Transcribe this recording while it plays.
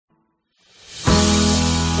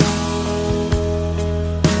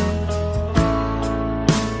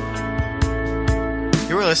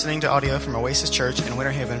listening to audio from Oasis Church in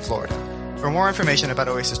Winter Haven, Florida. For more information about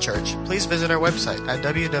Oasis Church, please visit our website at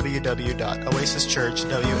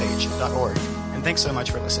www.oasischurchwh.org. And thanks so much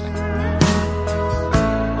for listening.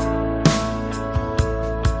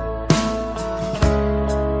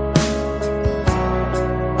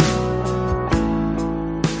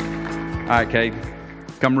 All right, Kate,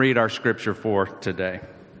 come read our scripture for today.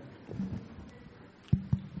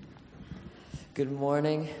 Good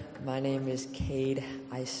morning. My name is Cade.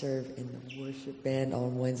 I serve in the worship band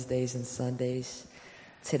on Wednesdays and Sundays.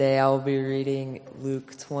 Today I will be reading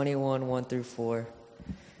Luke 21, 1 through 4.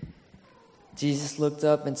 Jesus looked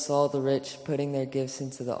up and saw the rich putting their gifts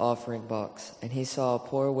into the offering box, and he saw a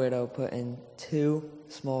poor widow put in 2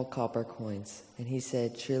 small copper coins. And he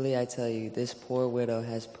said, "Truly I tell you, this poor widow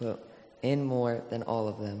has put in more than all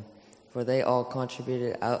of them, for they all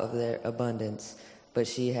contributed out of their abundance, but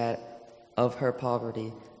she had of her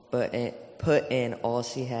poverty, but put in all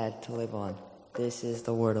she had to live on." This is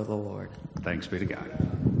the word of the Lord. Thanks be to God.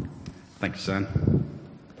 Thank you, son.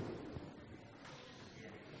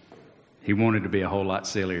 He wanted to be a whole lot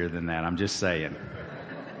sillier than that. I'm just saying.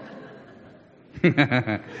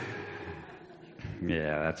 Yeah,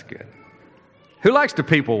 that's good. Who likes to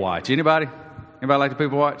people watch? Anybody? Anybody like to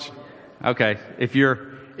people watch? Okay. If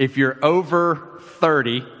you're over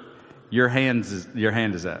 30, your hand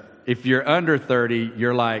is up. If you're under 30,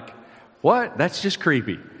 you're like, what? That's just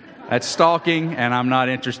creepy. That's stalking, and I'm not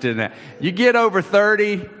interested in that. You get over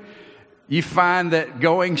 30, you find that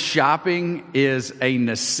going shopping is a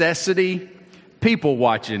necessity. People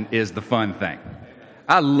watching is the fun thing.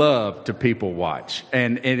 I love to people watch,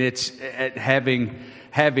 and it's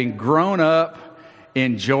having grown up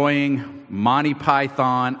enjoying Monty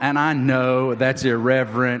Python, and I know that's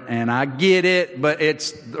irreverent, and I get it, but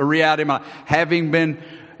it's the reality of my life. Having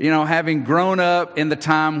grown up in the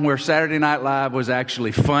time where Saturday Night Live was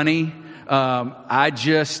actually funny,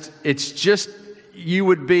 you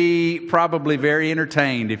would be probably very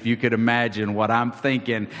entertained if you could imagine what I'm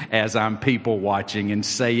thinking as I'm people watching and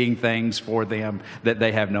saying things for them that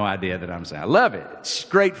they have no idea that I'm saying. I love it. It's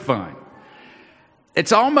great fun.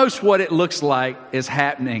 It's almost what it looks like is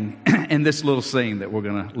happening in this little scene that we're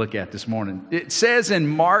going to look at this morning. It says in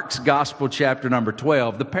Mark's Gospel, chapter number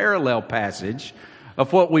 12, the parallel passage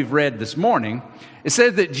of what we've read this morning, it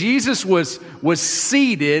says that Jesus was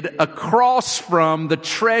seated across from the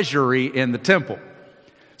treasury in the temple.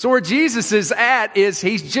 So where Jesus is at is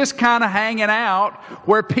he's just kind of hanging out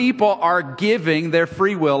where people are giving their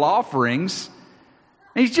free will offerings.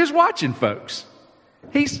 He's just watching folks.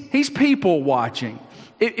 He's people watching.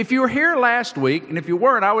 If you were here last week, and if you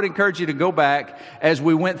weren't, I would encourage you to go back as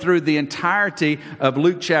we went through the entirety of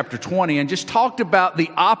Luke chapter 20 and just talked about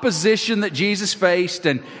the opposition that Jesus faced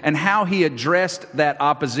and how he addressed that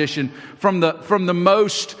opposition from the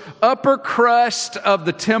most upper crust of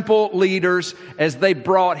the temple leaders as they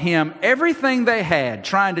brought him everything they had,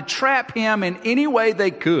 trying to trap him in any way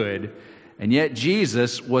they could. And yet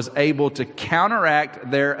Jesus was able to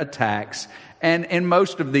counteract their attacks and in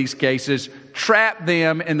most of these cases, trap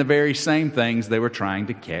them in the very same things they were trying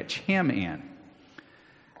to catch him in.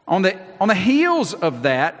 On the heels of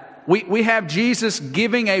that, we have Jesus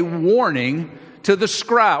giving a warning to the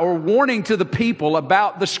scribe, or warning to the people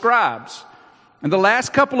about the scribes. In the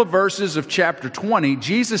last couple of verses of chapter 20,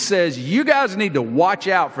 Jesus says, you guys need to watch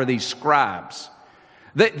out for these scribes.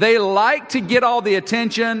 They like to get all the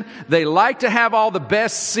attention. They like to have all the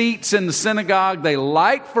best seats in the synagogue. They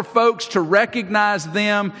like for folks to recognize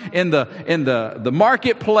them in the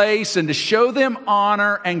marketplace and to show them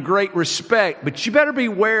honor and great respect. But you better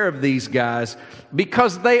beware of these guys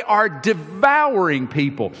because they are devouring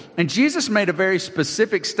people. And Jesus made a very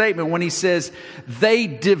specific statement when he says, they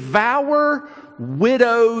devour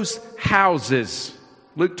widows' houses.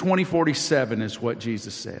 Luke 20:47 is what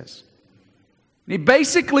Jesus says. He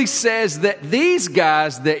basically says that these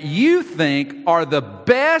guys that you think are the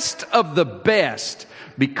best of the best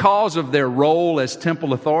because of their role as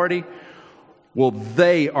temple authority, well,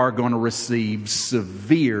 they are going to receive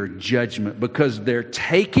severe judgment because they're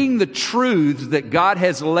taking the truths that God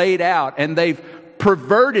has laid out and they've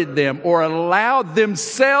perverted them or allowed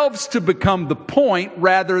themselves to become the point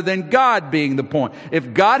rather than God being the point.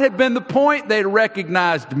 If God had been the point, they'd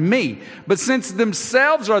recognized me. But since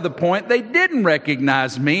themselves are the point, they didn't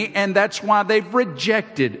recognize me, and that's why they've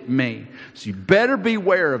rejected me. So you better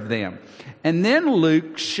beware of them. And then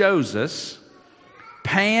Luke shows us,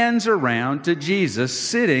 pans around to Jesus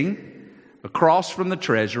sitting across from the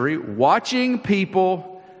treasury, watching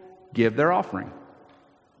people give their offering.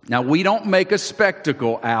 Now, we don't make a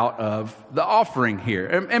spectacle out of the offering here.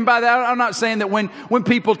 And by that, I'm not saying that when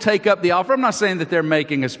people take up the offering, I'm not saying that they're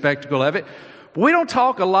making a spectacle of it. But we don't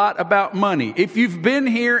talk a lot about money. If you've been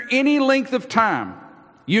here any length of time,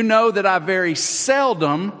 you know that I very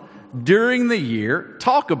seldom during the year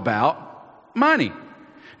talk about money.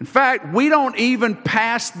 In fact, we don't even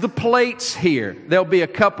pass the plates here. There'll be a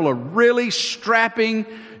couple of really strapping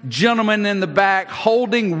gentlemen in the back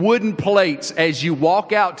holding wooden plates as you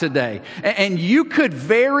walk out today. And you could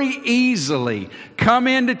very easily come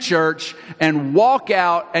into church and walk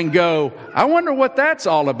out and go, I wonder what that's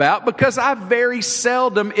all about, because I very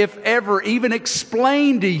seldom, if ever, even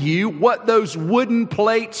explain to you what those wooden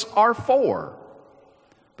plates are for.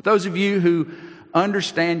 But those of you who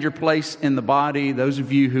understand your place in the body, those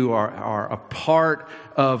of you who are a part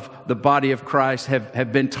of the body of Christ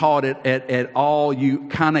have been taught it at all, you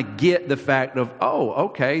kind of get the fact of, oh,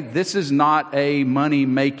 okay, this is not a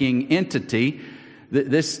money-making entity.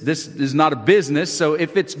 This is not a business. So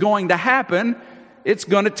if it's going to happen, it's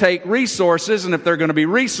going to take resources. And if there are going to be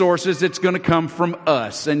resources, it's going to come from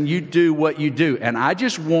us. And you do what you do. And I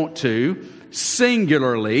just want to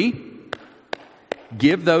singularly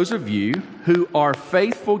give those of you who are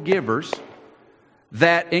faithful givers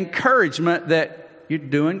that encouragement that you're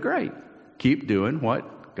doing great. Keep doing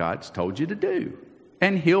what God's told you to do.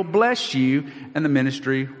 And He'll bless you and the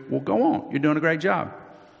ministry will go on. You're doing a great job.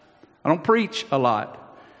 I don't preach a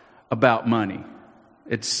lot about money.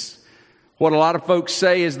 It's what a lot of folks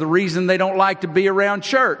say is the reason they don't like to be around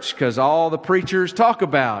church, because all the preachers talk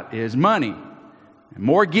about is money.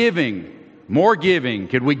 More giving. More giving.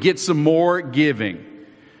 Could we get some more giving?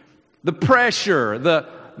 The pressure,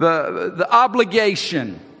 the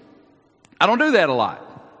obligation. I don't do that a lot,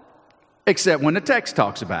 except when the text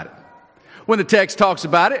talks about it. When the text talks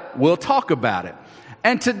about it, we'll talk about it.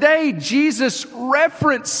 And today, Jesus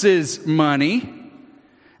references money,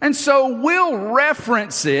 and so we'll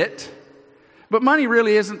reference it, but money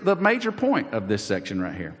really isn't the major point of this section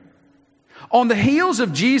right here. On the heels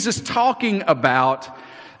of Jesus talking about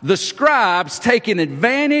the scribes taking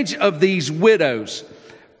advantage of these widows,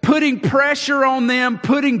 putting pressure on them,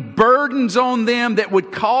 putting burdens on them that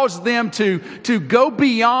would cause them to go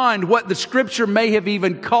beyond what the Scripture may have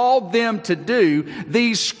even called them to do,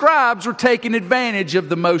 these scribes were taking advantage of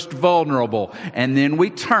the most vulnerable. And then we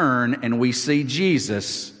turn and we see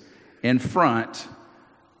Jesus in front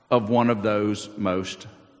of one of those most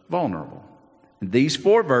vulnerable. In these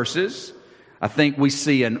 4 verses, I think we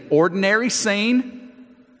see an ordinary scene.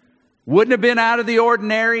 Wouldn't have been out of the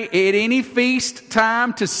ordinary at any feast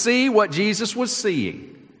time to see what Jesus was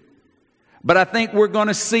seeing. But I think we're going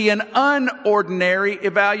to see an unordinary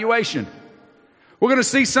evaluation. We're going to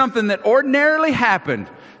see something that ordinarily happened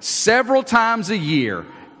several times a year,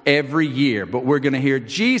 every year. But we're going to hear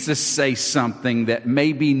Jesus say something that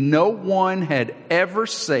maybe no one had ever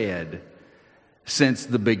said since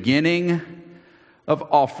the beginning of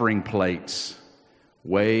offering plates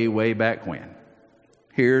way, way back when.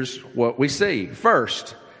 Here's what we see.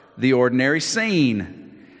 First, the ordinary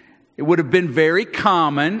scene. It would have been very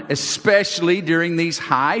common, especially during these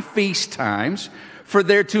high feast times, for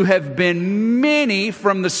there to have been many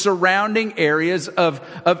from the surrounding areas of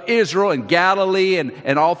Israel and Galilee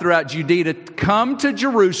and all throughout Judea to come to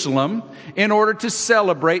Jerusalem in order to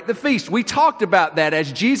celebrate the feast. We talked about that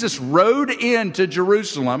as Jesus rode into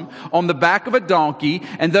Jerusalem on the back of a donkey,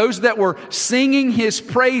 and those that were singing His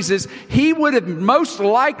praises, He would have most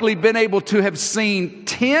likely been able to have seen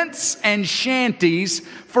tents and shanties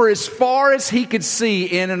for as far as he could see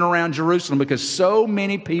in and around Jerusalem, because so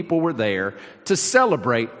many people were there to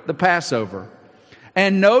celebrate the Passover.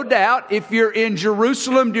 And no doubt, if you're in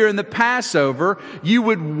Jerusalem during the Passover, you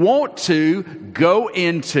would want to go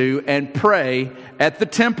into and pray at the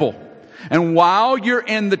temple. And while you're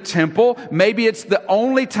in the temple, maybe it's the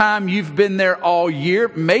only time you've been there all year.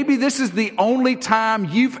 Maybe this is the only time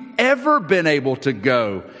you've ever been able to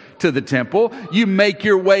go to the temple. You make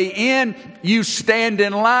your way in, you stand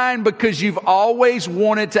in line because you've always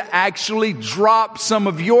wanted to actually drop some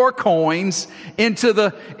of your coins into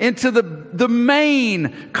the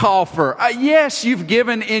main coffer. Yes, you've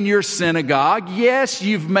given in your synagogue. Yes,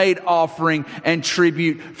 you've made offering and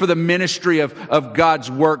tribute for the ministry of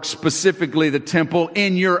God's work, specifically the temple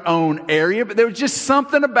in your own area. But there was just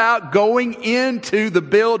something about going into the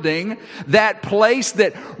building, that place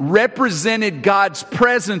that represented God's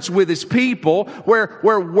presence with His people,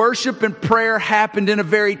 where worship and prayer happened in a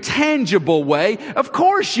very tangible way. Of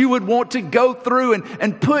course, you would want to go through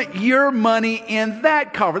and put your money in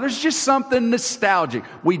that coffer. There's just something nostalgic.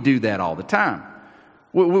 We do that all the time.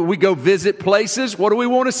 We go visit places. What do we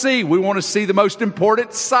want to see? We want to see the most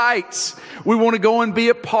important sights. We want to go and be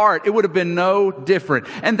a part. It would have been no different.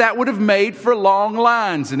 And that would have made for long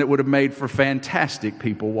lines, and it would have made for fantastic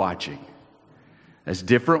people watching, as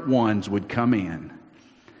different ones would come in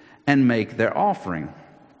and make their offering.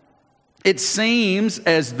 It seems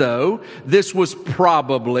as though this was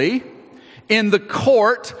probably in the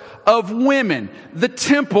court of women. The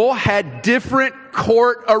temple had different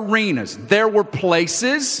court arenas. There were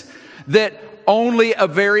places that only a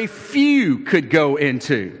very few could go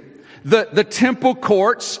into. The temple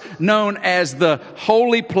courts, known as the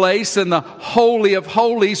holy place and the holy of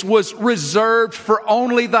holies, was reserved for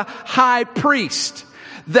only the high priest.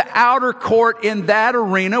 The outer court in that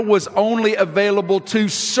arena was only available to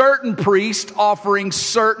certain priests offering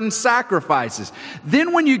certain sacrifices.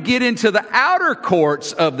 Then when you get into the outer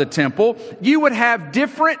courts of the temple, you would have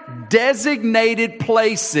different designated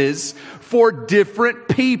places for different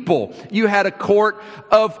people. You had a court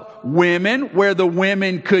of women where the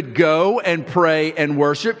women could go and pray and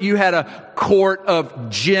worship. You had a court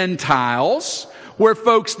of Gentiles where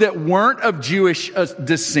folks that weren't of Jewish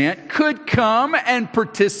descent could come and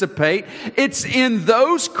participate. It's in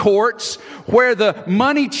those courts where the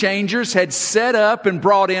money changers had set up and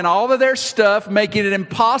brought in all of their stuff, making it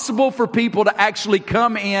impossible for people to actually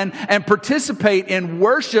come in and participate in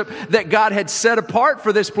worship that God had set apart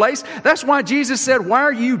for this place. That's why Jesus said, "Why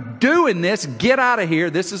are you doing this? Get out of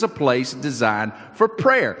here. This is a place designed for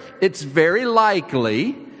prayer." It's very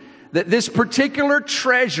likely that this particular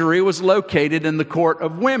treasury was located in the court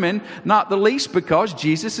of women, not the least because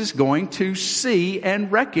Jesus is going to see and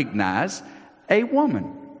recognize a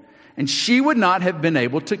woman. And she would not have been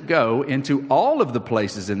able to go into all of the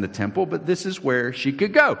places in the temple, but this is where she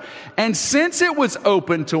could go. And since it was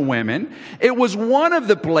open to women, it was one of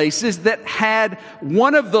the places that had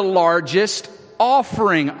one of the largest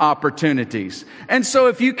offering opportunities. And so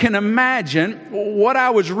if you can imagine what I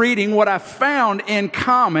was reading, what I found in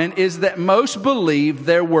common is that most believe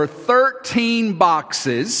there were 13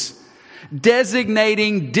 boxes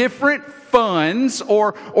designating different funds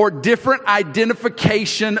or different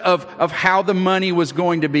identification of how the money was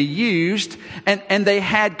going to be used. And they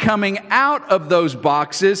had coming out of those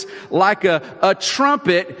boxes like a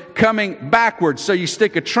trumpet coming backwards. So you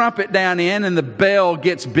stick a trumpet down in and the bell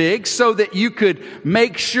gets big so that you could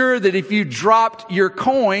make sure that if you dropped your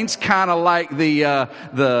coins, kind of like the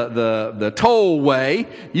tollway,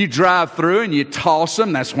 you drive through and you toss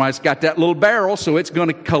them. That's why it's got that little barrel, so it's going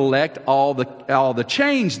to collect all the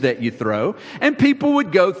change that you throw. And people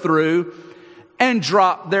would go through and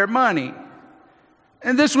drop their money.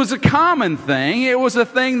 And this was a common thing. It was a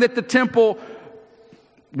thing that the temple,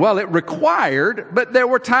 well, it required, but there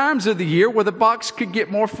were times of the year where the box could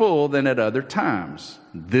get more full than at other times.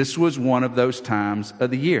 This was one of those times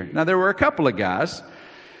of the year. Now, there were a couple of guys,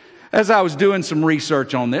 as I was doing some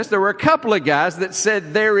research on this, there were a couple of guys that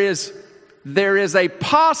said there is a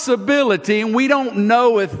possibility, and we don't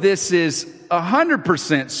know if this is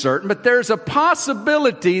 100% certain, but there's a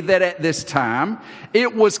possibility that at this time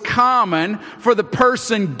it was common for the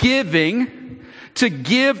person giving to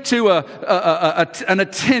give to an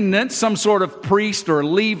attendant, some sort of priest or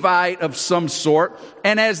Levite of some sort.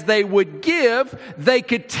 And as they would give, they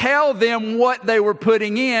could tell them what they were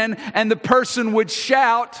putting in, and the person would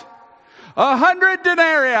shout, 100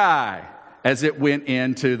 denarii, as it went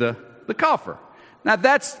into the coffer. Now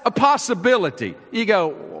that's a possibility. You go,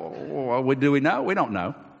 well, do we know? We don't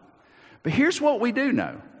know. But here's what we do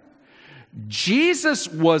know. Jesus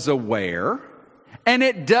was aware, and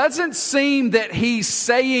it doesn't seem that he's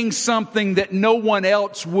saying something that no one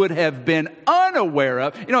else would have been unaware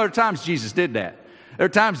of. You know, there are times Jesus did that. There are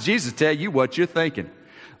times Jesus tell you what you're thinking.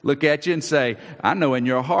 Look at you and say, I know in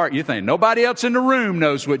your heart you think nobody else in the room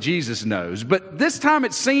knows what Jesus knows. But this time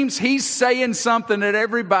it seems he's saying something that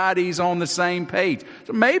everybody's on the same page.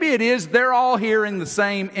 So maybe it is they're all hearing the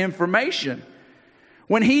same information.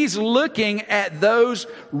 When he's looking at those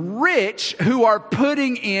rich who are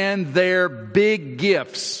putting in their big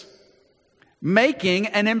gifts, making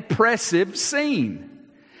an impressive scene.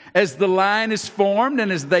 As the line is formed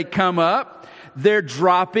and as they come up, they're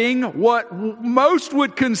dropping what most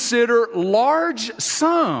would consider large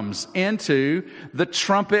sums into the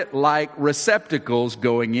trumpet-like receptacles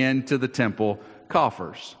going into the temple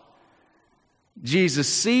coffers. Jesus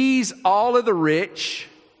sees all of the rich.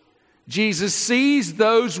 Jesus sees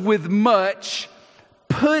those with much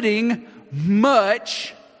putting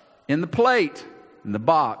much in the plate, in the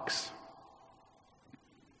box.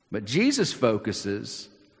 But Jesus focuses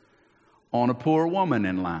on a poor woman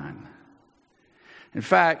in line. In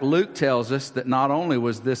fact, Luke tells us that not only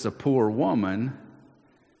was this a poor woman,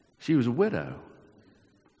 She was a widow.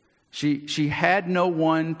 She had no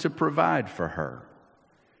one to provide for her.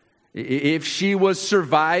 If she was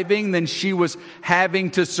surviving, then she was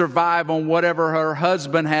having to survive on whatever her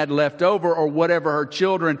husband had left over or whatever her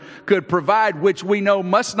children could provide, which we know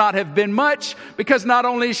must not have been much, because not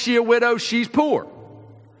only is she a widow, she's poor.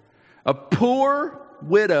 A poor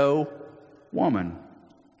widow woman.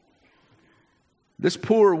 This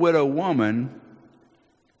poor widow woman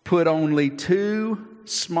put only 2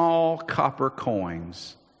 small copper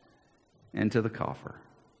coins into the coffer.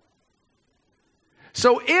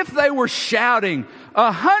 So if they were shouting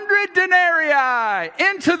 100 denarii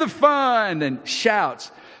into the fund, and shouts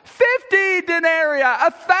 50 denarii,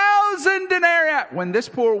 1,000 denarii, when this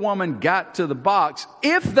poor woman got to the box,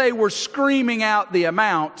 if they were screaming out the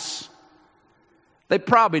amounts, they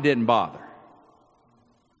probably didn't bother.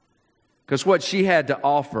 Because what she had to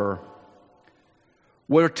offer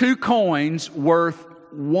were 2 coins worth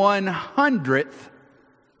 1/100th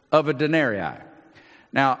of a denarii.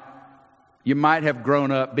 Now, you might have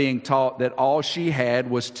grown up being taught that all she had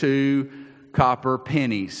was 2 copper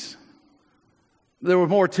pennies. There was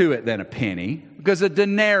more to it than a penny, because a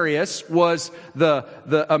denarius was the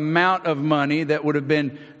amount of money that would have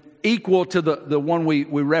been equal to the one we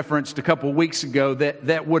referenced a couple weeks ago,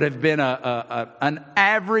 that would have been an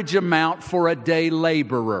average amount for a day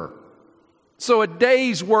laborer. So a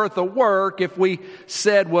day's worth of work, if we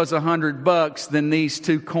said was $100, then these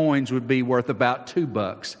 2 coins would be worth about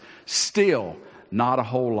 $2. Still, not a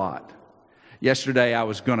whole lot. Yesterday, I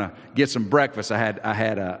was going to get some breakfast. I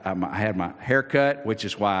had my haircut, which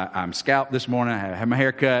is why I'm scalped this morning. I had my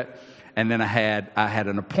haircut, and then I had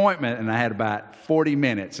an appointment, and I had about 40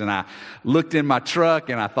 minutes. And I looked in my truck,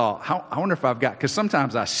 and I thought, I wonder if I've got, because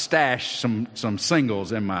sometimes I stash some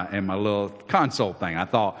singles in my little console thing. I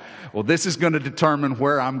thought, well, this is going to determine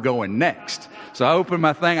where I'm going next. So I opened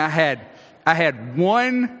my thing. I had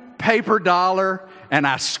 1 paper dollar, and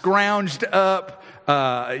I scrounged up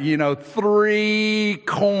 3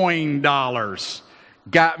 coin dollars.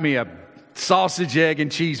 Got me a sausage, egg, and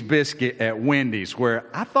cheese biscuit at Wendy's, where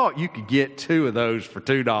I thought you could get 2 of those for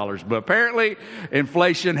 $2. But apparently,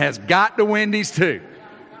 inflation has got to Wendy's too.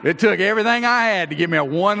 It took everything I had to give me a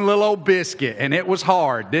 1 little old biscuit, and it was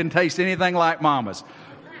hard. Didn't taste anything like Mama's.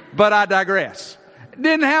 But I digress.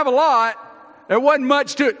 Didn't have a lot. There wasn't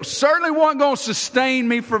much to it. Certainly wasn't going to sustain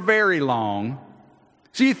me for very long.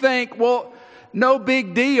 So you think, well, no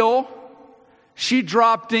big deal. She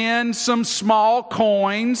dropped in some small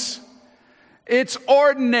coins. It's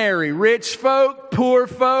ordinary. Rich folk, poor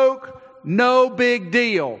folk, no big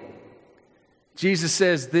deal. Jesus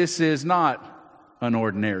says this is not an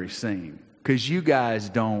ordinary scene, because you guys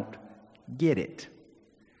don't get it.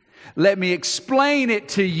 Let me explain it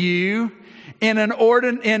to you in an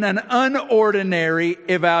unordinary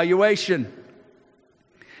evaluation.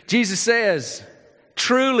 Jesus says,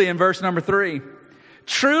 truly, in verse number 3,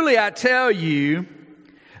 truly I tell you,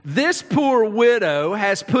 this poor widow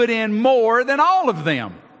has put in more than all of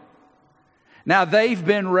them. Now, they've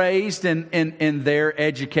been raised in their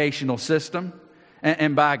educational system.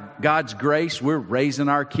 And by God's grace, we're raising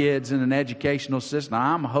our kids in an educational system.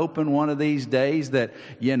 I'm hoping one of these days that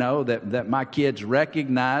my kids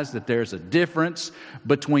recognize that there's a difference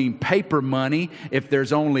between paper money if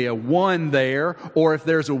there's only a 1 there, or if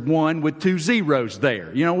there's a 1 with 2 zeros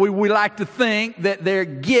there. We like to think that they're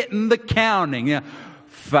getting the counting.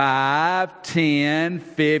 5, 10,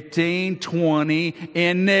 15, 20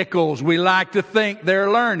 in nickels. We like to think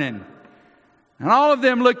they're learning. And all of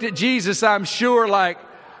them looked at Jesus, I'm sure, like,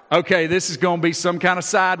 okay, this is going to be some kind of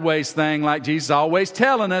sideways thing, like Jesus is always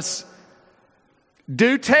telling us.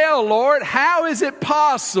 Do tell, Lord, how is it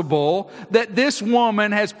possible that this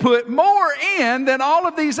woman has put more in than all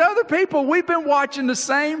of these other people? We've been watching the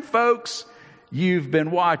same folks you've been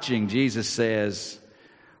watching. Jesus says,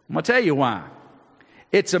 I'm going to tell you why.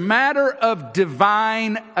 It's a matter of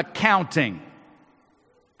divine accounting.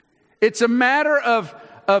 It's a matter of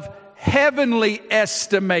heavenly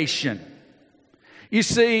estimation. You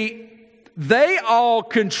see, they all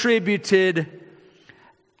contributed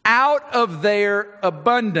out of their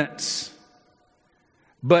abundance,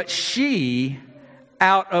 but she,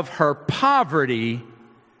 out of her poverty,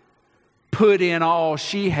 put in all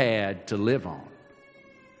she had to live on.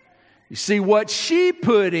 You see, what she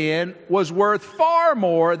put in was worth far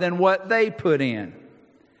more than what they put in.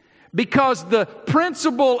 Because the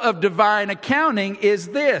principle of divine accounting is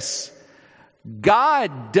this: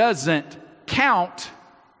 God doesn't count,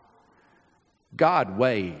 God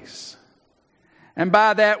weighs. And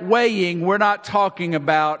by that weighing, we're not talking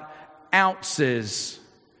about ounces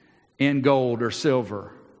in gold or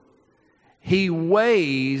silver. He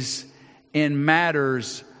weighs in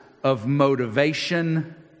matters of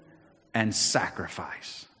motivation and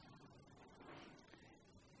sacrifice.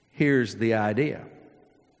 Here's the idea.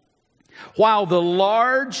 While the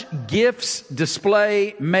large gifts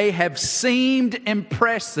display may have seemed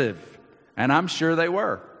impressive, and I'm sure they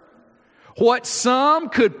were, what some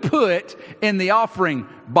could put in the offering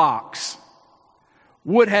box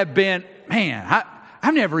would have been, man,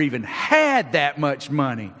 I've never even had that much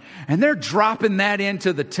money. And they're dropping that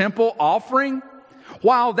into the temple offering.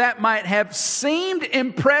 While that might have seemed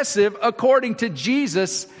impressive according to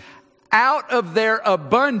Jesus, out of their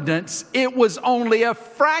abundance, it was only a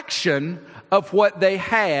fraction of what they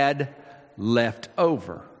had left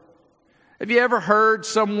over. Have you ever heard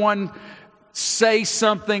someone say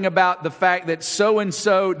something about the fact that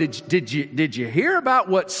so-and-so, did you hear about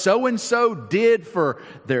what so-and-so did for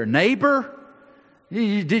their neighbor?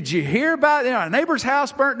 Did you hear about a neighbor's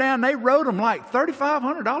house burnt down? They wrote them like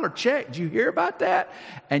 $3,500 check. Did you hear about that?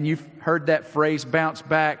 And you've heard that phrase bounce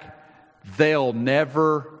back, they'll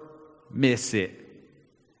never miss it.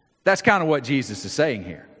 That's kind of what Jesus is saying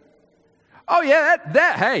here. Oh yeah,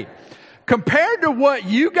 hey, compared to what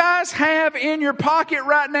you guys have in your pocket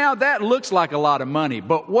right now, that looks like a lot of money.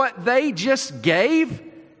 But what they just gave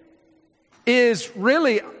is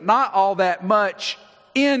really not all that much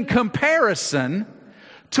in comparison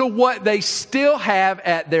to what they still have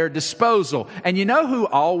at their disposal. And you know who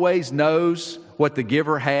always knows what the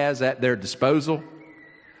giver has at their disposal?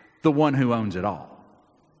 The one who owns it all.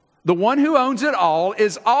 The one who owns it all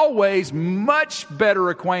is always much better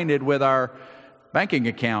acquainted with our banking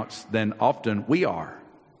accounts than often we are.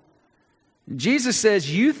 Jesus says,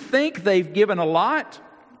 you think they've given a lot?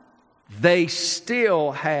 They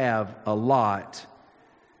still have a lot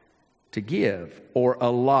to give or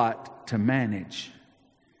a lot to manage.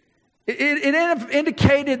 It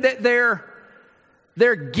indicated that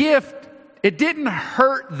their gift, it didn't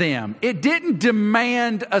hurt them. It didn't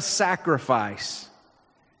demand a sacrifice,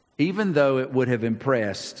 even though it would have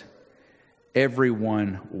impressed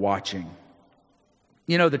everyone watching.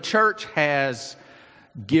 You know, the church has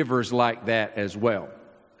givers like that as well.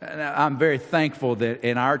 And I'm very thankful that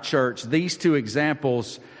in our church, these two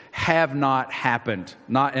examples have not happened,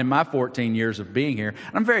 not in my 14 years of being here.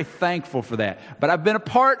 I'm very thankful for that. But I've been a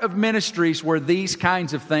part of ministries where these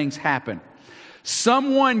kinds of things happen.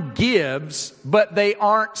 Someone gives, but they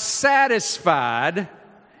aren't satisfied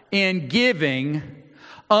in giving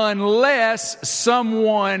unless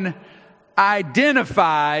someone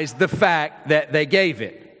identifies the fact that they gave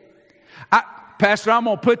it. Pastor, I'm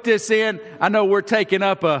going to put this in. I know we're taking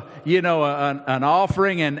up an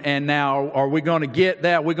offering, and now are we going to get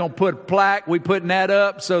that? We're going to put a plaque. We putting that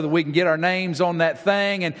up so that we can get our names on that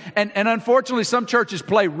thing. And unfortunately, some churches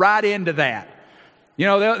play right into that. You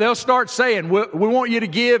know, they'll start saying, we want you to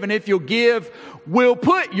give, and if you'll give, we'll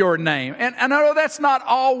put your name. And I know that's not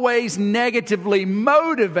always negatively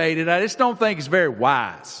motivated. I just don't think it's very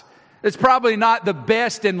wise. It's probably not the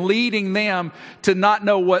best in leading them to not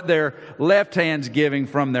know what their left hand's giving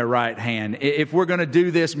from their right hand, if we're going to do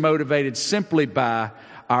this motivated simply by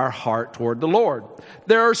our heart toward the Lord.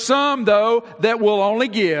 There are some, though, that will only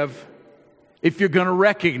give if you're going to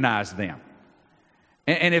recognize them.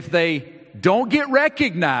 And if they don't get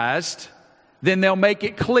recognized, then they'll make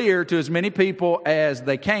it clear to as many people as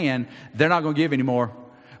they can they're not going to give anymore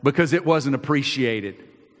because it wasn't appreciated.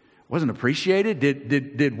 Wasn't appreciated?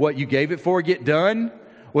 Did what you gave it for get done?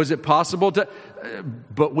 Was it possible to?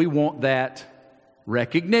 But we want that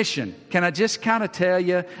recognition. Can I just kind of tell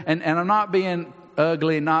you, and I'm not being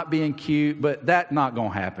ugly, not being cute, but that's not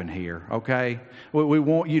going to happen here, okay? We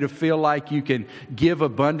want you to feel like you can give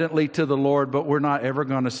abundantly to the Lord, but we're not ever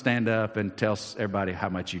going to stand up and tell everybody how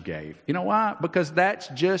much you gave. You know why? Because that's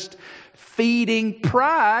just feeding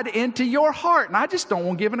pride into your heart. And I just don't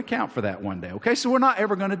want to give an account for that one day, okay? So we're not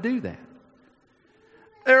ever going to do that.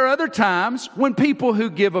 There are other times when people who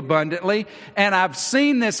give abundantly, and I've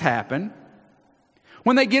seen this happen,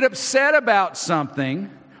 when they get upset about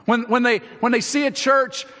something, when they see a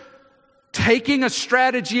church taking a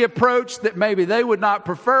strategy approach that maybe they would not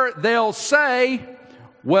prefer, they'll say,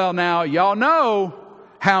 well, now, y'all know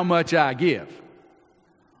how much I give.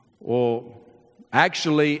 Well,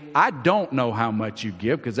 actually, I don't know how much you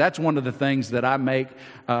give, because that's one of the things that I make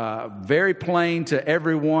very plain to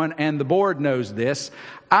everyone, and the board knows this.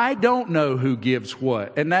 I don't know who gives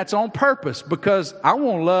what, and that's on purpose, because I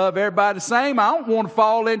want to love everybody the same. I don't want to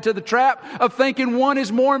fall into the trap of thinking one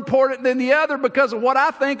is more important than the other because of what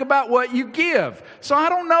I think about what you give. So I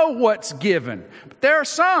don't know what's given. But there are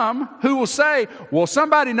some who will say, well,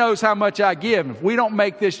 somebody knows how much I give. If we don't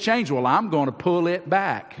make this change, well, I'm going to pull it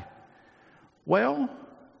back. Well,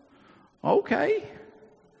 okay.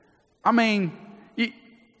 I mean,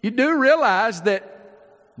 you do realize that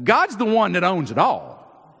God's the one that owns it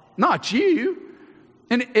all, not you.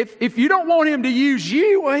 And if you don't want him to use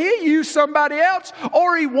you, well, he'll use somebody else,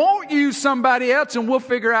 or he won't use somebody else, and we'll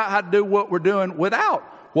figure out how to do what we're doing without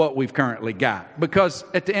what we've currently got. Because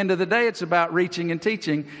at the end of the day, it's about reaching and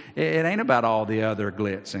teaching. It ain't about all the other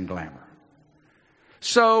glitz and glamour.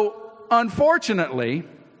 So, unfortunately,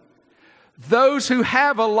 those who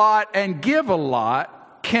have a lot and give a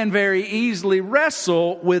lot can very easily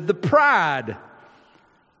wrestle with the pride.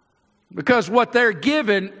 Because what they're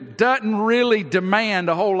given doesn't really demand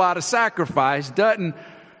a whole lot of sacrifice, doesn't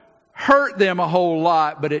hurt them a whole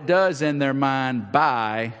lot, but it does in their mind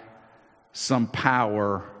buy some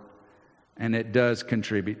power, and it does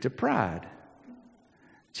contribute to pride.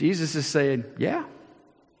 Jesus is saying, yeah,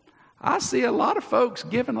 I see a lot of folks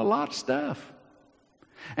giving a lot of stuff.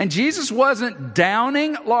 And Jesus wasn't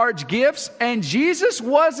downing large gifts, and Jesus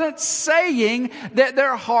wasn't saying that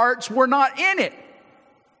their hearts were not in it.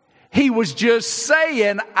 He was just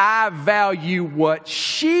saying, I value what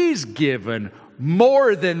she's given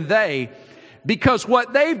more than they, because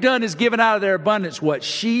what they've done is given out of their abundance. What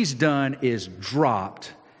she's done is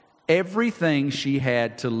dropped everything she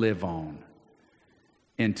had to live on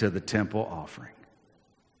into the temple offering.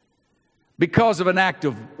 Because of an act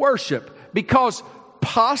of worship,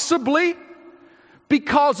 possibly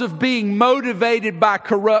because of being motivated by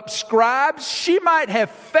corrupt scribes, she might have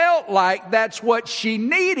felt like that's what she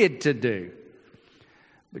needed to do.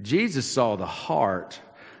 But Jesus saw the heart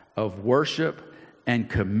of worship and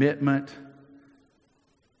commitment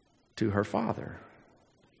to her Father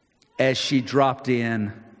as she dropped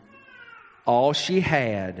in all she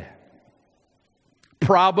had.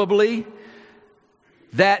 Probably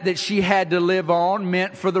that she had to live on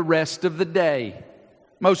meant for the rest of the day.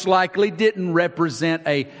 Most likely didn't represent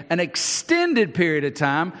an extended period of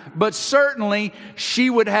time, but certainly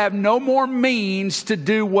she would have no more means to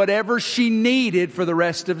do whatever she needed for the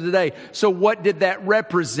rest of the day. So what did that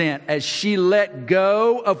represent as she let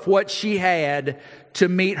go of what she had to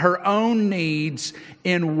meet her own needs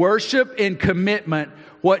in worship and commitment?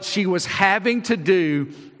 What she was having to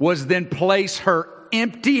do was then place her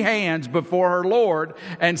empty hands before her Lord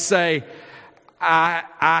and say,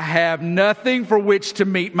 I have nothing for which to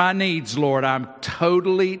meet my needs, Lord. I'm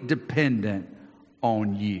totally dependent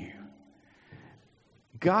on you.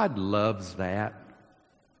 God loves that.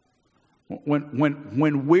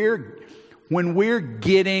 When we're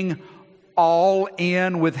getting all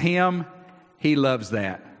in with him, he loves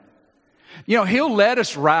that. You know, he'll let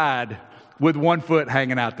us ride with one foot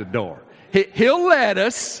hanging out the door. He'll let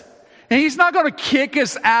us. And he's not going to kick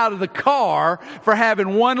us out of the car for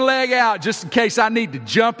having one leg out just in case I need to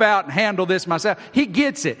jump out and handle this myself. He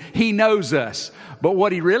gets it. He knows us. But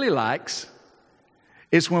what he really likes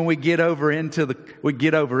is when we get over into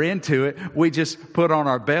it, we just put on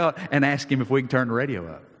our belt and ask him if we can turn the radio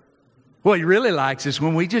up. What he really likes is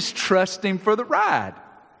when we just trust him for the ride.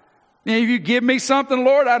 And if you give me something,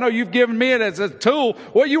 Lord, I know you've given me it as a tool.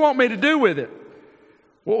 What do you want me to do with it?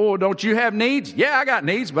 Well, don't you have needs? Yeah, I got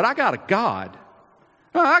needs, but I got a God.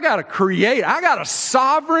 I got a creator. I got a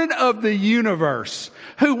sovereign of the universe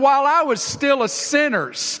who, while I was still a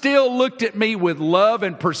sinner, still looked at me with love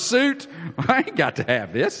and pursuit. I ain't got to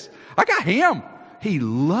have this. I got him. He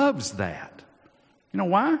loves that. You know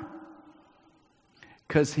why?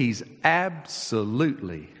 Because he's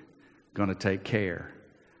absolutely going to take care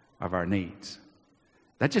of our needs.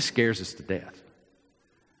 That just scares us to death.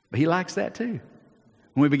 But he likes that too.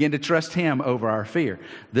 When we begin to trust him over our fear.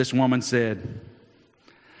 This woman said,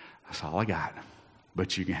 that's all I got,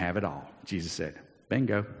 but you can have it all. Jesus said,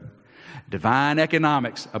 bingo. Divine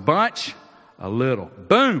economics, a bunch, a little.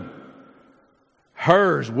 Boom.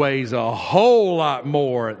 Hers weighs a whole lot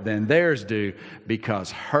more than theirs do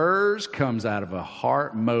because hers comes out of a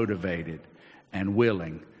heart motivated and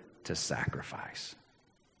willing to sacrifice.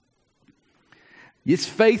 This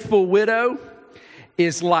faithful widow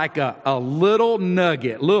is like a little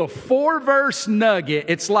nugget, little 4-verse nugget.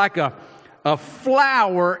 It's like a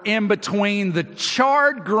flower in between the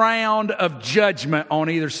charred ground of judgment on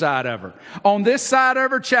either side of her. On this side of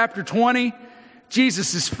her, chapter 20,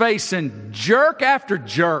 Jesus is facing jerk after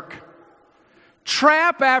jerk,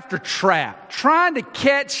 trap after trap, trying to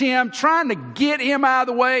catch him, trying to get him out of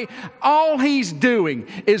the way. All he's doing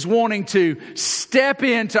is wanting to step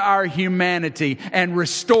into our humanity and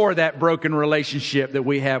restore that broken relationship that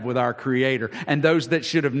we have with our Creator. And those that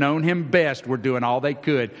should have known him best were doing all they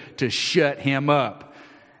could to shut him up.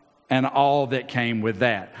 and all that came with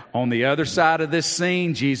that. On the other side of this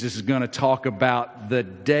scene, Jesus is going to talk about the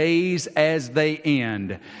days as they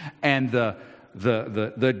end and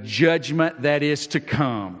the judgment that is to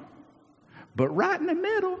come. But right in the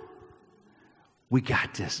middle, we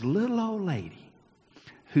got this little old lady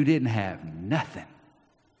who didn't have nothing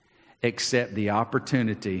except the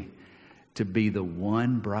opportunity to be the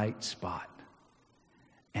one bright spot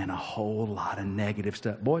and a whole lot of negative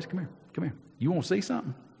stuff. Boys, come here. Come here. You want to see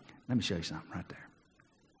something? Let me show you something right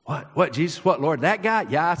there. What, Jesus? What, Lord? That guy?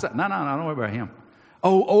 Yeah, I said, no, don't worry about him.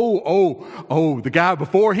 Oh, the guy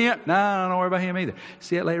before him? No, don't worry about him either.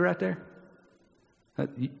 See that lady right there?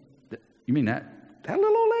 You mean that little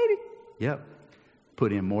old lady? Yep.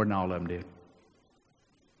 Put in more than all of them did.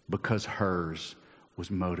 Because hers was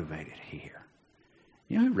motivated here.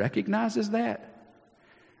 You know who recognizes that?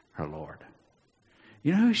 Her Lord.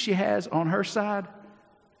 You know who she has on her side?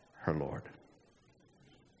 Her Lord.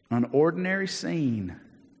 An ordinary scene.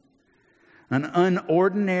 An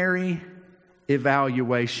unordinary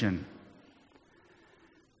evaluation.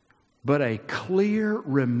 But a clear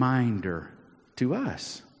reminder to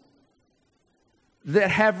us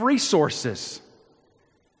that have resources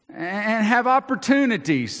and have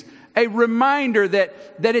opportunities. A reminder that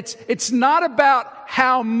it's not about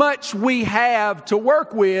how much we have to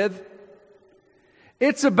work with.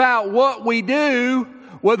 It's about what we do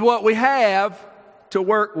with what we have to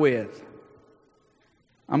work with.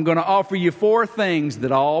 I'm going to offer you 4 things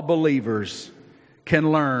that all believers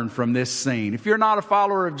can learn from this scene. If you're not a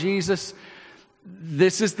follower of Jesus,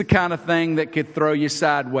 this is the kind of thing that could throw you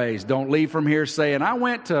sideways. Don't leave from here saying, I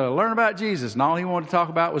went to learn about Jesus and all he wanted to talk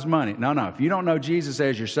about was money. No. If you don't know Jesus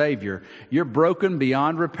as your Savior, you're broken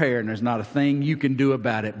beyond repair and there's not a thing you can do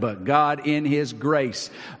about it. But God in His grace,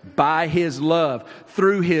 by His love,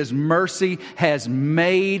 through His mercy, has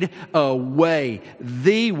made a way,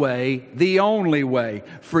 the only way,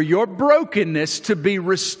 for your brokenness to be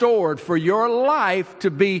restored, for your life to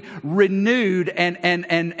be renewed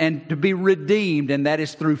and to be redeemed. And that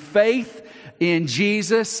is through faith in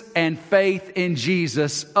Jesus and faith in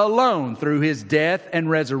Jesus alone. Through His death and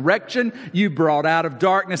resurrection, you brought out of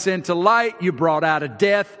darkness into light. You brought out of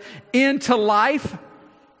death into life.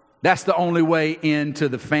 That's the only way into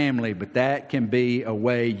the family. But that can be a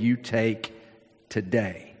way you take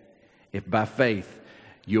today. If by faith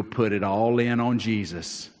you'll put it all in on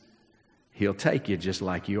Jesus, He'll take you just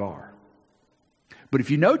like you are. But if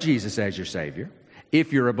you know Jesus as your Savior,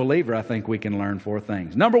 if you're a believer, I think we can learn 4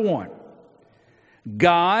 things. Number 1,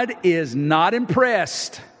 God is not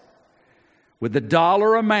impressed with the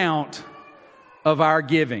dollar amount of our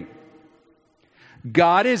giving.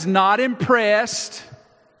 God is not impressed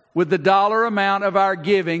with the dollar amount of our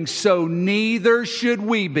giving, so neither should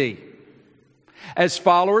we be. As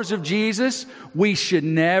followers of Jesus, we should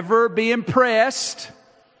never be impressed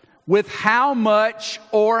with how much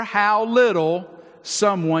or how little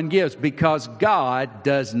someone gives, because God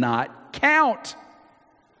does not count.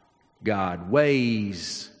 God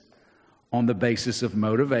weighs on the basis of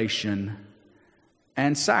motivation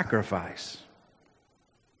and sacrifice.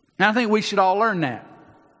 And I think we should all learn that.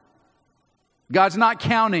 God's not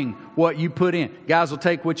counting what you put in. Guys will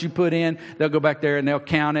take what you put in, they'll go back there and they'll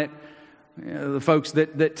count it. The folks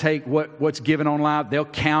that take what's given online, they'll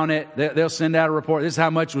count it. They'll send out a report. This is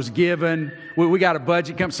how much was given. We got a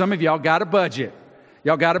budget. Some of y'all got a budget.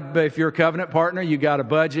 Y'all if you're a covenant partner, you got a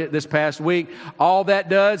budget this past week. All that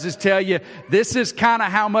does is tell you this is kind of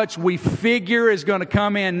how much we figure is going to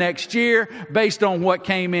come in next year based on what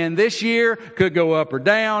came in this year. Could go up or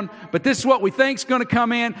down, but this is what we think is going to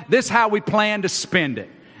come in. This is how we plan to spend it.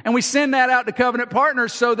 And we send that out to covenant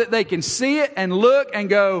partners so that they can see it and look and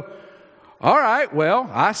go, all right, well,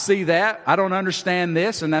 I see that. I don't understand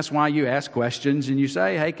this. And that's why you ask questions and you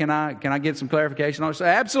say, hey, can I get some clarification on it? Say,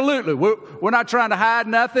 absolutely. We're not trying to hide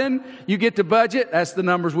nothing. You get the budget. That's the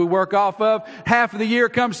numbers we work off of. Half of the year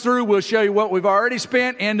comes through. We'll show you what we've already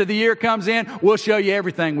spent. End of the year comes in. We'll show you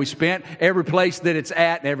everything we spent, every place that it's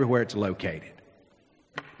at and everywhere it's located.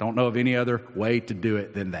 Don't know of any other way to do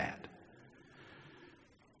it than that.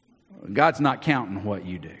 God's not counting what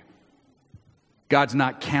you do. God's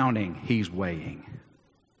not counting, He's weighing.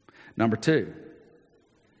 Number 2,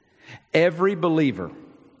 every believer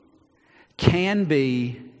can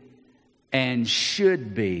be and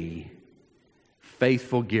should be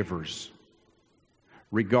faithful givers,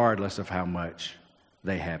 regardless of how much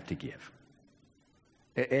they have to give.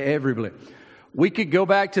 Every believer. We could go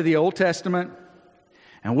back to the Old Testament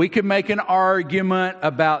and we could make an argument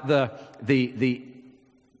about the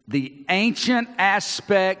ancient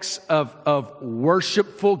aspects of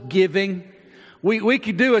worshipful giving. We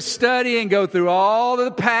could do a study and go through all the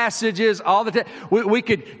passages, we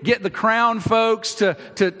could get the Crown folks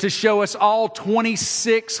to show us all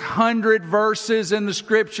 2,600 verses in the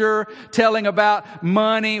Scripture telling about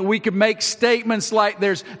money. We could make statements like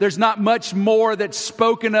there's not much more that's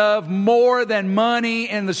spoken of more than money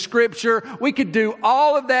in the Scripture. We could do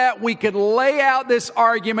all of that. We could lay out this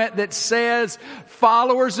argument that says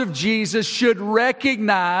followers of Jesus should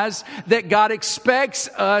recognize that God expects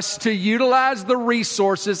us to utilize the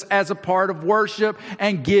resources as a part of worship,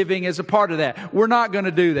 and giving as a part of that. We're not going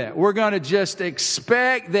to do that. We're going to just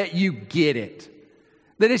expect that you get it.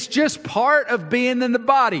 That it's just part of being in the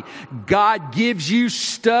body. God gives you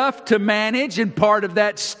stuff to manage, and part of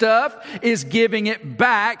that stuff is giving it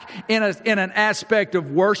back in an aspect of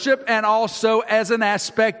worship, and also as an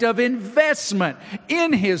aspect of investment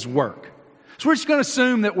in His work. So we're just going to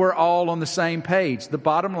assume that we're all on the same page. The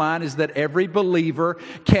bottom line is that every believer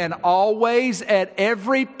can always, at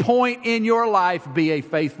every point in your life, be a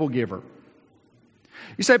faithful giver.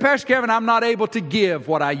 You say, Pastor Kevin, I'm not able to give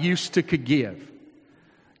what I used to could give.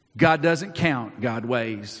 God doesn't count, God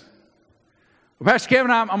weighs. Well, Pastor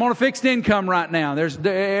Kevin, I'm on a fixed income right now.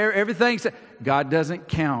 Everything's... God doesn't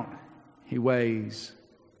count, He weighs.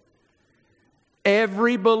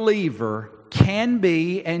 Every believer can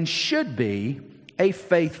be and should be a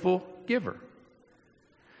faithful giver.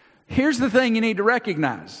 Here's the thing you need to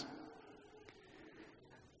recognize.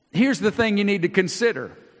 Here's the thing you need to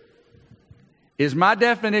consider. Is my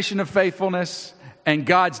definition of faithfulness and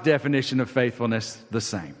God's definition of faithfulness the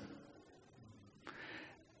same?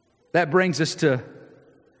 That brings us to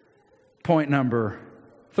point number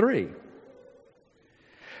 3.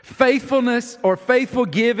 Faithfulness or faithful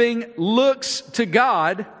giving looks to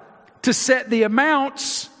God to set the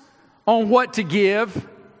amounts on what to give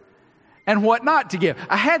and what not to give.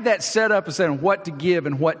 I had that set up as saying what to give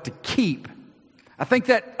and what to keep. I think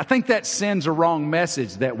that sends a wrong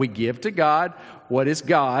message, that we give to God what is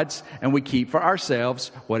God's and we keep for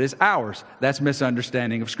ourselves what is ours. That's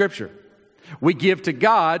misunderstanding of Scripture. We give to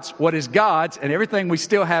God's what is God's, and everything we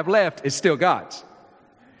still have left is still God's.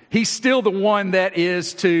 He's still the one that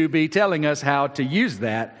is to be telling us how to use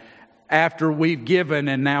that after we've given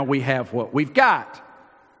and now we have what we've got.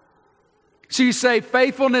 So you say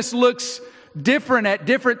faithfulness looks different at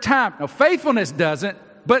different times. No, faithfulness doesn't,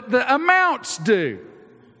 but the amounts do.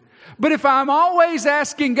 But if I'm always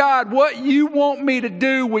asking God what you want me to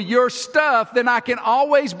do with your stuff, then I can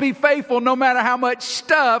always be faithful no matter how much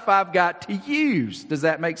stuff I've got to use. Does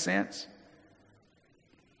that make sense?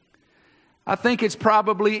 I think it's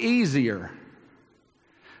probably easier.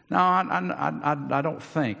 No, I don't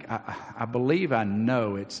think. I believe I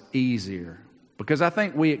know it's easier. Because I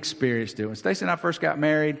think we experienced it. When Stacy and I first got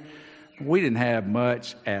married, we didn't have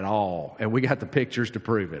much at all. And we got the pictures to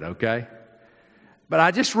prove it, okay? But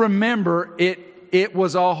I just remember it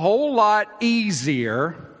was a whole lot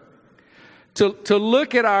easier to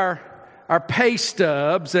look at our pay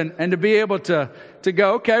stubs and to be able to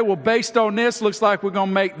go, okay, well, based on this, looks like we're going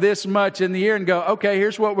to make this much in the year, and go, okay,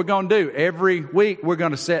 here's what we're going to do. Every week, we're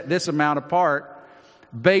going to set this amount apart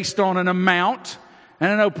based on an amount. And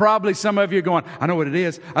I know probably some of you are going, I know what it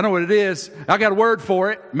is. I got a word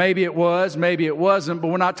for it. Maybe it was, maybe it wasn't, but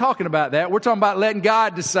we're not talking about that. We're talking about letting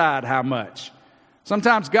God decide how much.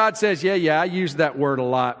 Sometimes God says, yeah, I use that word a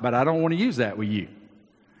lot, but I don't want to use that with you.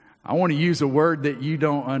 I want to use a word that you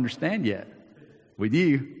don't understand yet with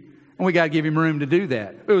you. And we got to give Him room to do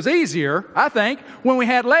that. It was easier, I think, when we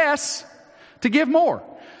had less to give more.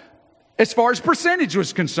 As far as percentage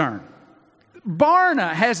was concerned.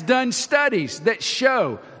 Barna has done studies that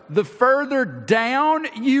show the further down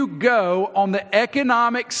you go on the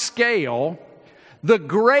economic scale, the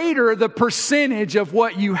greater the percentage of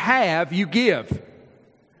what you have you give.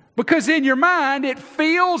 Because in your mind, it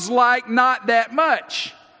feels like not that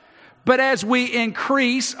much. But as we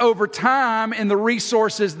increase over time in the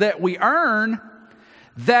resources that we earn,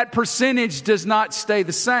 that percentage does not stay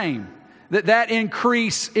the same. That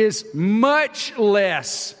increase is much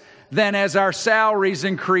less than as our salaries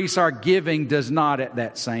increase, our giving does not at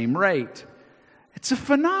that same rate. It's a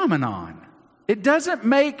phenomenon. It doesn't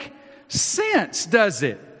make sense, does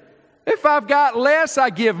it? If I've got less, I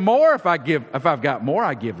give more. If I've got more,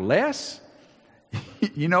 I give less.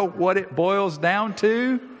 You know what it boils down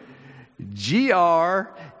to?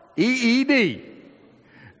 G-R-E-E-D.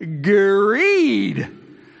 Greed.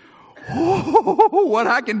 What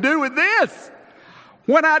I can do with this.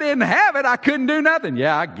 When I didn't have it, I couldn't do nothing.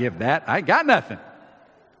 Yeah, I give that. I ain't got nothing.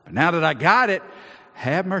 But now that I got it,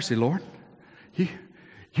 have mercy, Lord. You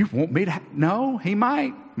want me to? No, He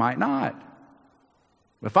might not.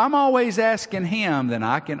 If I'm always asking Him, then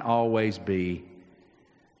I can always be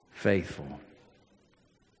faithful.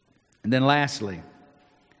 And then lastly,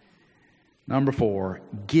 number 4,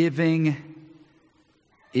 giving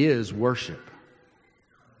is worship.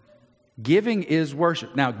 Giving is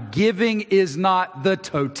worship. Now, giving is not the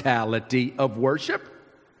totality of worship,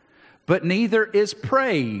 but neither is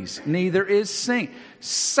praise, neither is sing.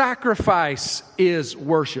 Sacrifice is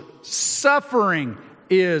worship. Suffering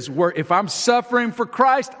is worship. If I'm suffering for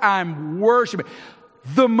Christ, I'm worshiping.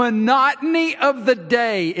 The monotony of the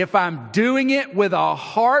day, if I'm doing it with a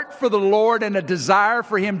heart for the Lord and a desire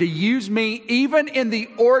for Him to use me, even in the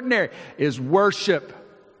ordinary, is worship.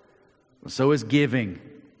 So is giving.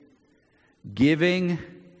 Giving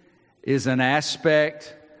is an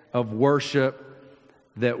aspect of worship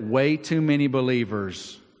that way too many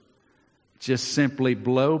believers just simply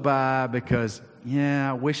blow by because,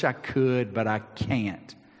 I wish I could, but I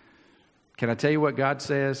can't. Can I tell you what God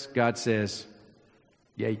says? God says,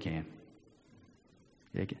 yeah, you can.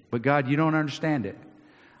 Yeah, you can. But God, you don't understand it.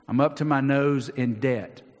 I'm up to my nose in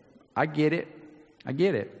debt. I get it. I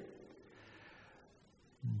get it.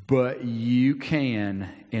 But you can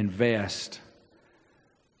invest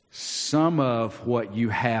some of what you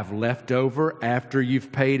have left over after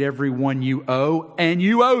you've paid everyone you owe, and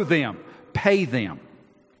you owe them. Pay them.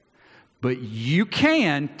 But you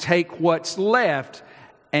can take what's left,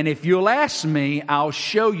 and if you'll ask me, I'll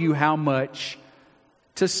show you how much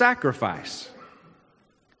to sacrifice.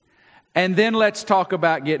 And then let's talk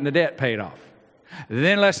about getting the debt paid off.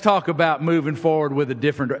 Then let's talk about moving forward with a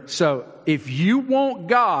different. So if you want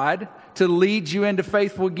God to lead you into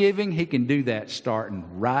faithful giving, He can do that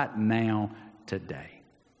starting right now, today.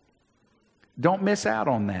 Don't miss out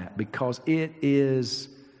on that because it is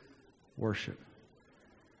worship.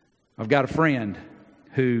 I've got a friend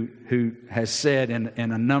who has said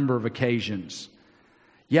in a number of occasions,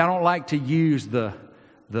 I don't like to use the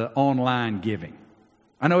online giving.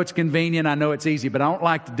 I know it's convenient, I know it's easy, but I don't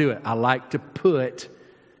like to do it. I like to put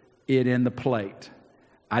it in the plate.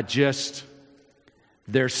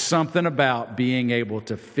 There's something about being able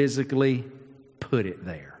to physically put it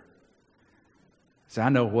there. So I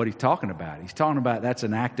know what he's talking about. He's talking about that's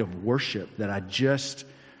an act of worship that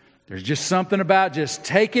there's just something about just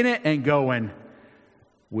taking it and going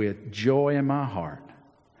with joy in my heart.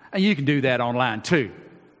 And you can do that online too.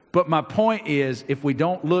 But my point is, if we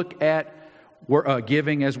don't look at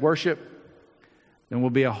giving as worship, then we'll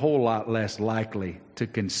be a whole lot less likely to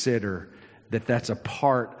consider that that's a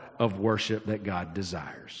part of worship that God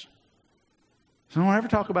desires. So don't ever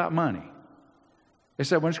talk about money,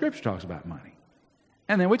 except when Scripture talks about money.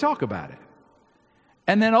 And then we talk about it.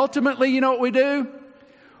 And then ultimately, you know what we do?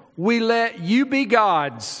 We let you be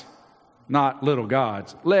gods, not little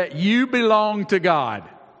gods. Let you belong to God.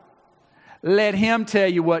 Let Him tell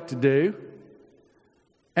you what to do.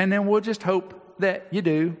 And then we'll just hope that you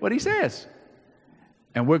do what He says.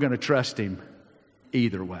 And we're going to trust Him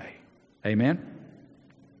either way. Amen?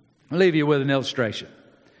 I'll leave you with an illustration.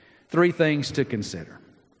 3 things to consider.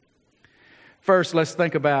 First, let's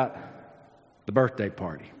think about the birthday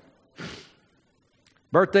party.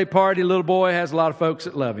 Birthday party, little boy has a lot of folks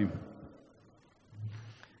that love him.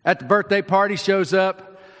 At the birthday party shows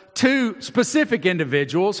up 2 specific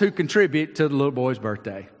individuals who contribute to the little boy's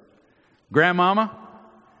birthday. Grandmama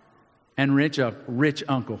and rich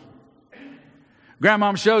uncle.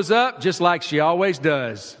 Grandmama shows up just like she always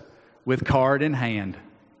does, with card in hand.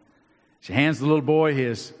 She hands the little boy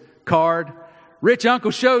his card. Rich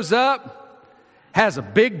uncle shows up, has a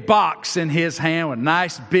big box in his hand with a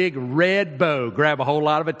nice big red bow. Grab a whole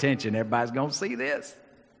lot of attention. Everybody's going to see this.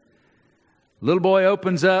 Little boy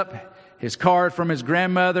opens up his card from his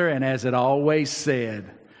grandmother, and as it always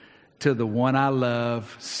said, to the one I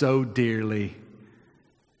love so dearly.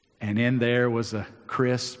 And in there was a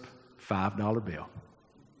crisp $5 bill.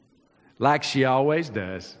 Like she always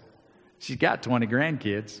does. She's got 20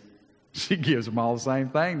 grandkids. She gives them all the same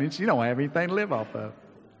thing, and she don't have anything to live off of.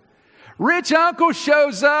 Rich uncle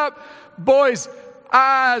shows up. Boy's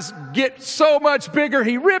eyes get so much bigger.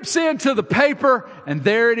 He rips into the paper, and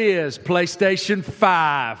there it is, PlayStation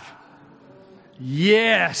 5.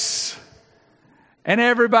 Yes. And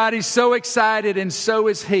everybody's so excited, and so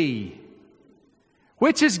is he.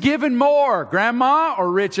 Which is given more, Grandma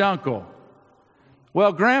or rich uncle?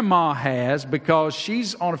 Well, Grandma has, because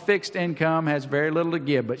she's on a fixed income, has very little to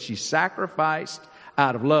give, but she sacrificed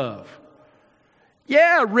out of love.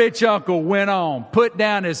 Yeah, rich uncle went on, put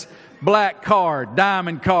down his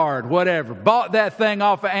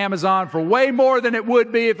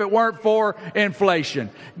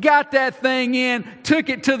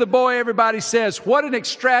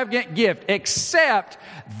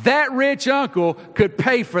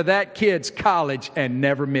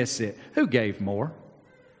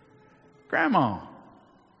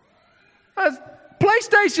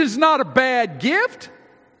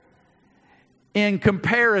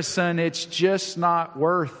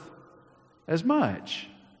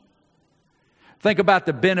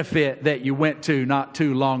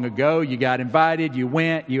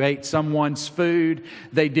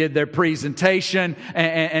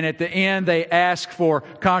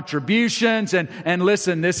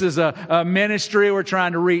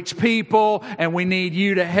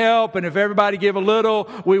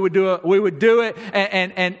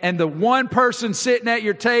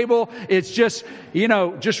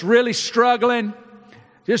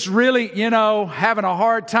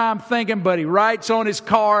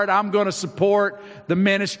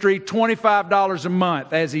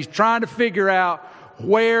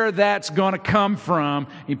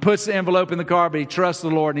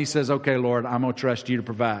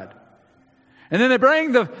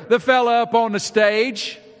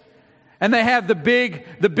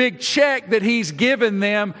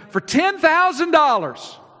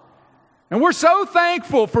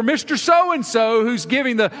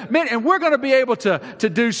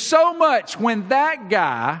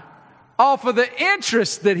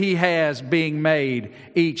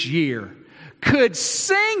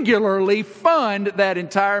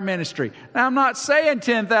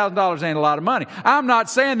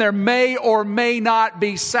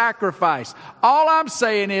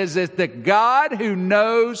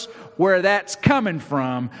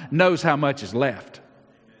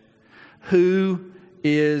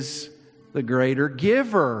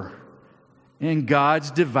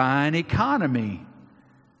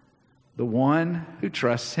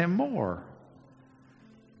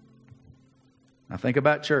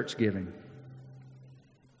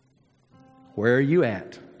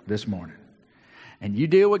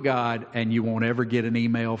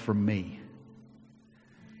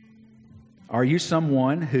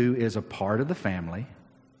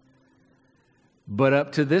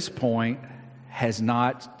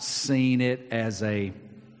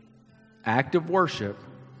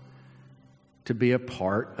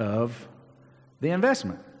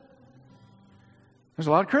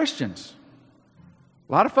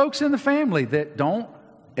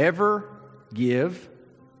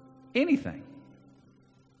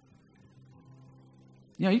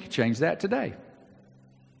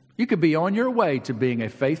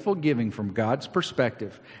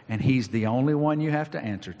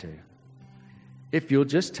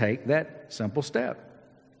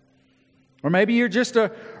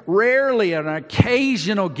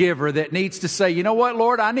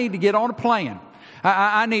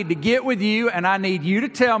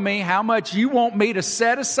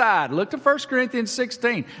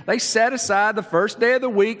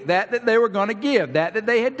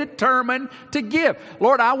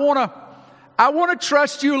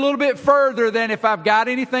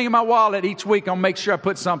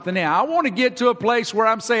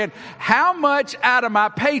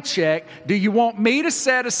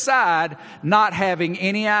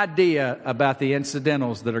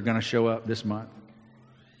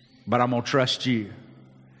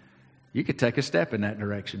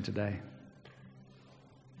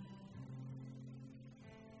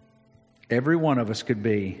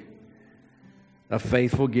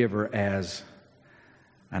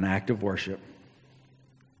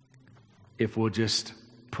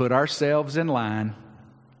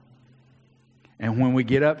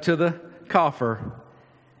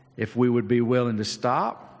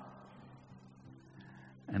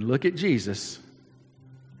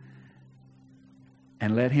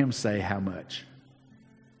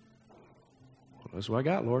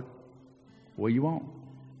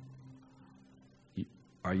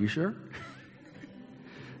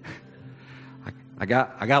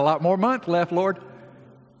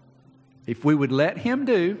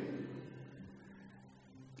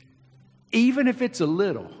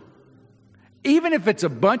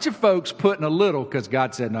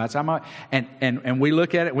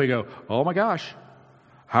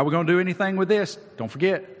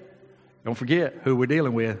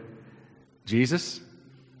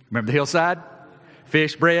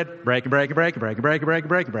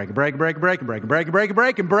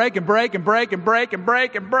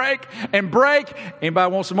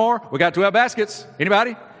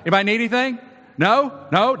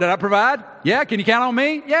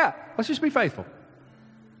Let's just be faithful.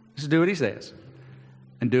 Just do what he says.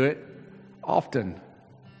 And do it often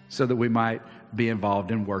so that we might be involved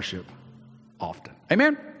in worship often.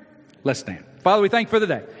 Amen? Let's stand. Father, we thank you for the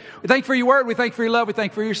day. We thank you for your word. We thank you for your love. We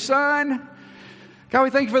thank you for your son. God, we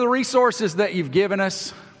thank you for the resources that you've given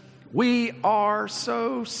us. We are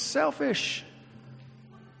so selfish.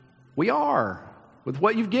 We are with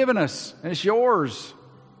what you've given us, and it's yours.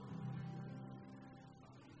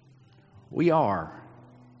 We are.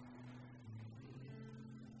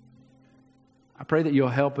 I pray that you'll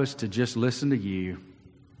help us to just listen to you.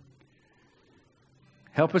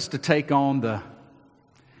 Help us to take on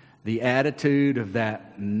the attitude of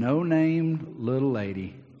that no-name little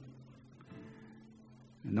lady.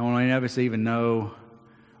 No one of us even know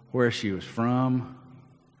where she was from.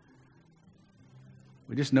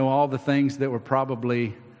 We just know all the things that were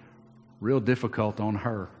probably real difficult on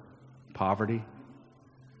her. Poverty,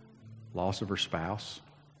 loss of her spouse,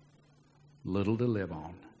 little to live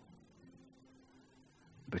on.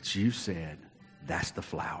 But you said, that's the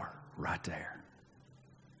flower right there.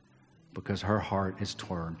 Because her heart is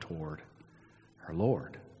turned toward her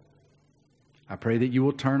Lord. I pray that you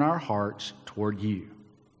will turn our hearts toward you.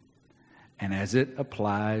 And as it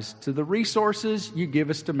applies to the resources you give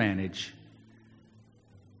us to manage,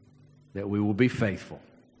 that we will be faithful,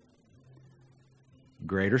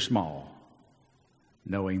 great or small,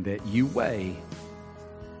 knowing that you weigh,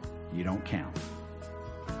 you don't count.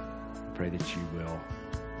 I pray that you will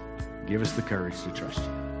give us the courage to trust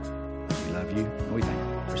you. We love you and we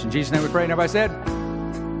thank you. In Jesus' name we pray, and everybody said...